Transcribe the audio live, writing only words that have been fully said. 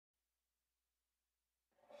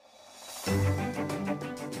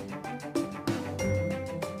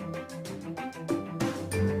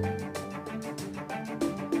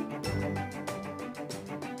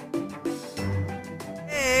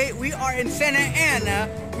we are in Santa Ana.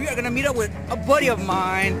 We are gonna meet up with a buddy of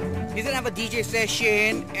mine. He's gonna have a DJ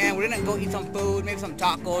session, and we're gonna go eat some food, maybe some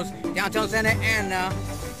tacos, downtown Santa Ana.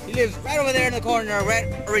 He lives right over there in the corner,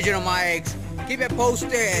 Red Original Mics. Keep it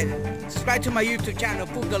posted. Subscribe to my YouTube channel,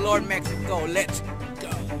 Food Galore Mexico. Let's go.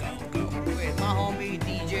 With my homie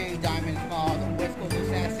DJ Diamond Small, the West Coast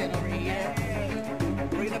Assassin over here.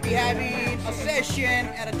 We're gonna be having a session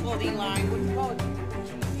at a clothing line. What's it called?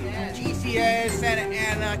 GCS Santa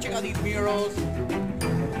Ana. Check out these murals.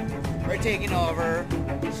 We're taking over.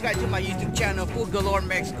 Subscribe to my YouTube channel, Food Galore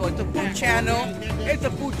Mexico. It's a food channel. It's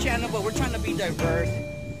a food channel, but we're trying to be diverse.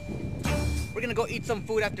 We're gonna go eat some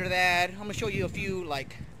food after that. I'm gonna show you a few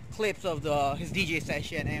like clips of his DJ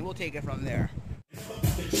session, and we'll take it from there.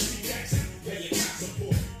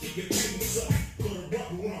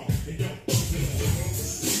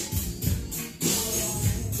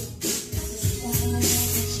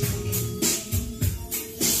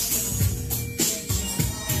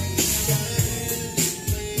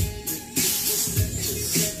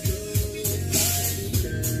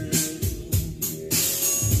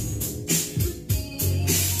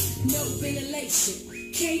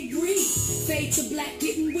 Can't breathe, fade to black,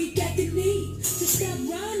 getting weak at the knee. To stop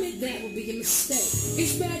rhyming, that would be a mistake.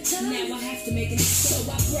 It's bad time, now I have to make it, so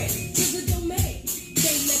I break to the domain.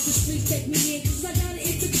 Can't let the streets take me in, cause I gotta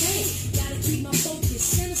entertain. Gotta keep my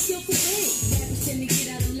focus and a skillful aim. Rappers tend to get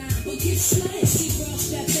out of line, but get slang. See bro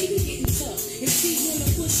strap, baby getting tough. If she wanna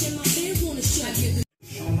push and my fans wanna shut, I give the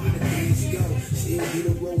show me how the things go. Still get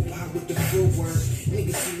a robot with the footwork.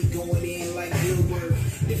 Niggas see me going in like good work.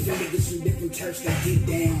 Different niggas from different turfs that get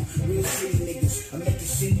down. Real street niggas, I make you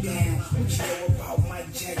sit down. What you know about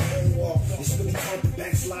Mike Jack Moonwalk? It's really called the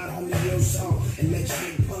backslide, homie, real song. And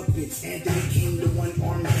legendary puppets. Anthony King, the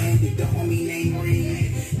one-armed bandit. The homie named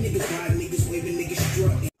Ring. Niggas ride, niggas waving, niggas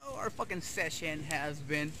strutting. Oh, our fucking session has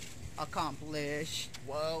been accomplished.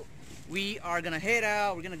 Well, we are gonna head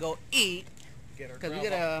out. We're gonna go eat. Because we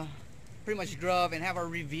gotta pretty much grub and have our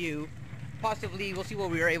review. Possibly, we'll see what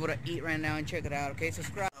we are able to eat right now and check it out. Okay,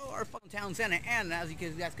 subscribe. Oh, our fucking town Santa Ana, as you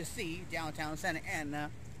guys can see, downtown Santa Ana.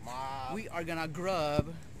 Mom. We are gonna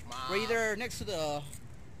grub. Mom. We're either next to the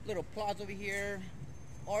little plaza over here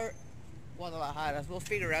or Guadalajara. So we'll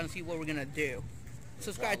figure out and see what we're gonna do.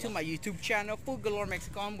 Subscribe to my YouTube channel, Food Galore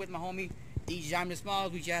Mexico. I'm with my homie DJ Diamond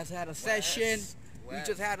Smalls. We just had a session. We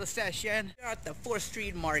just had a session. We're at the 4th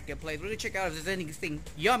Street Marketplace. We're gonna check out if there's anything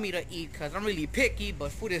yummy to eat, because I'm really picky,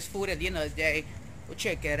 but food is food at the end of the day. We'll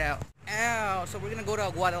check it out. Ow, so we're gonna go to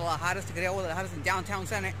Guadalajara, Taqueria in downtown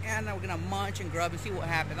Santa Ana. We're gonna munch and grub and see what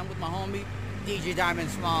happens. I'm with my homie, DJ Diamond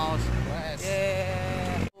Smalls. Yes.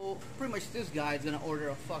 Yeah. So pretty much this guy's gonna order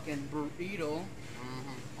a fucking burrito.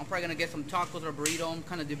 I'm probably gonna get some tacos or burrito. I'm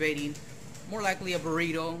kind of debating. More likely a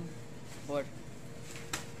burrito, but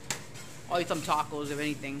I'll eat some tacos if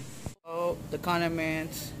anything. Oh, the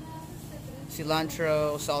condiments,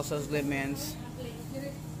 cilantro, salsas, lemons.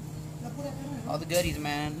 All the goodies,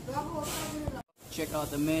 man. Check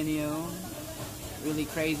out the menu. Really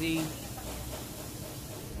crazy.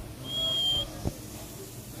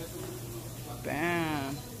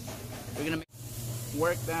 Bam. We're gonna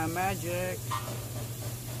work that magic.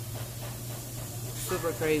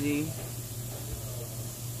 Super crazy.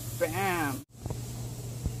 Bam.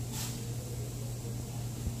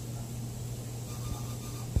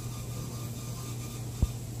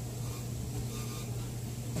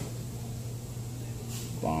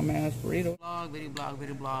 Bomb ass burrito.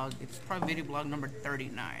 Video blog. It's probably video blog number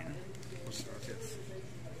 39.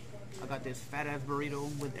 I got this fat ass burrito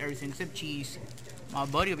with everything except cheese. My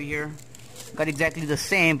buddy over here got exactly the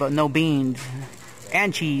same, but no beans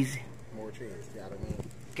and cheese. More cheese, yeah, I mean.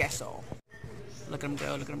 Guess so. Look at him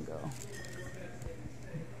go. Look at him go.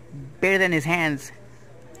 Bigger than his hands.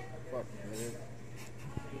 Fuck, man.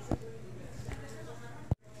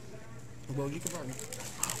 Well, you can probably.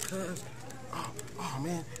 Oh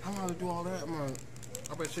man, I'm gonna do all that.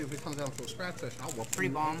 I bet you if it comes down to a scratch session, I'll whoop. Pretty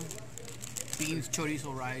bomb. Beans,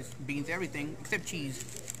 chorizo, rice, beans, everything except cheese.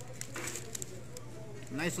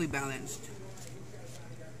 Nicely balanced.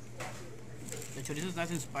 The chorizo is nice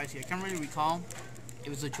and spicy. I can't really recall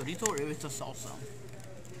if it's the chorizo or if it's the salsa.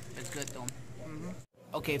 It's good though.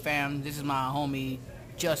 Okay, fam, this is my homie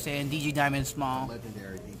Justin, DJ Diamond Small.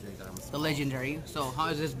 Legendary DJ Diamond Small. The legendary. So how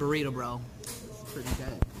is this burrito, bro? It's pretty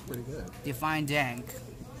dank. Pretty good. Define dank.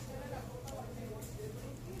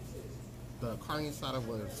 The carne asada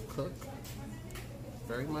was cooked.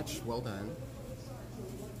 Very much well done.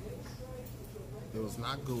 It was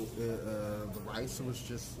not good. The rice was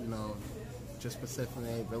just, you know, just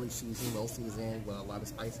specifically really seasoned, well seasoned with a lot of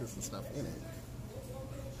spices and stuff in it.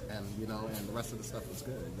 and you know, and the rest of the stuff was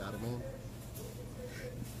good. You know what I mean?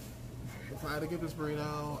 If I had to give this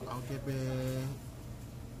burrito, I'll give it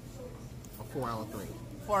a 4 out of 3.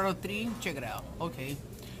 4 out of 3? Check it out. Okay.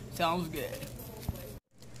 Sounds good.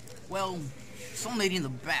 Well, some lady in the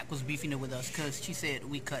back was beefing it with us because she said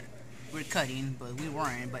we're cutting, but we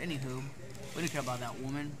weren't. But anywho, we don't care about that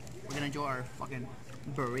woman. We're gonna enjoy our fucking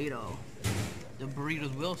burrito. The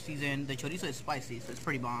burrito's well seasoned. The chorizo is spicy, so it's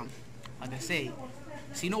pretty bomb. Like I say,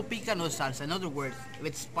 si no pica, no salsa. In other words, if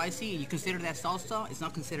it's spicy and you consider that salsa, it's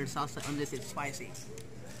not considered salsa unless it's spicy.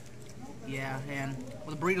 Yeah, and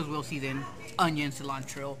well, the burrito's well seasoned. Onion,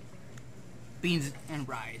 cilantro, beans, and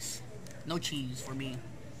rice. No cheese for me.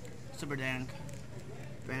 Super dank.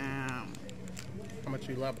 Bam. How much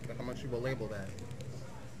you love? How much you will label that?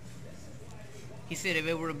 He said if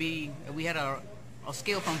we had a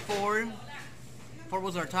scale from 4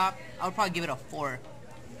 was our top, I would probably give it a 4.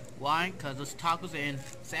 Why? Because those tacos in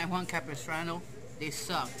San Juan Capistrano, they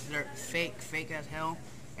suck. They're fake as hell,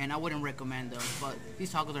 and I wouldn't recommend them. But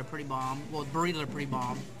these tacos are pretty bomb. Well, burritos are pretty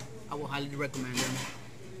bomb. I will highly recommend them.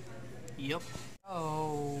 Yep.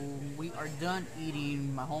 Oh, we are done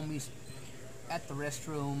eating. My homie's at the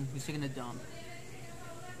restroom. He's taking a dump.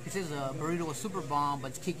 He says the burrito was super bomb, but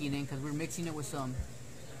it's kicking in because we're mixing it with some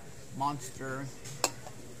Monster.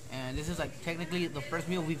 And this is like technically the first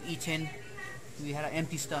meal we've eaten. We had an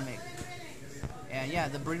empty stomach. And yeah,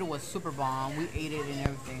 the burrito was super bomb. We ate it and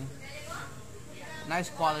everything. Nice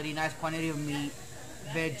quality, nice quantity of meat,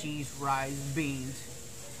 veggies, rice, beans.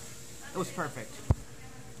 It was perfect.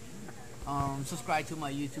 Subscribe to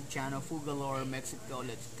my YouTube channel, Food Galore Mexico.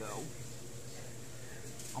 Let's go.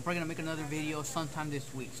 I'm probably gonna make another video sometime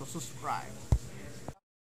this week, so subscribe.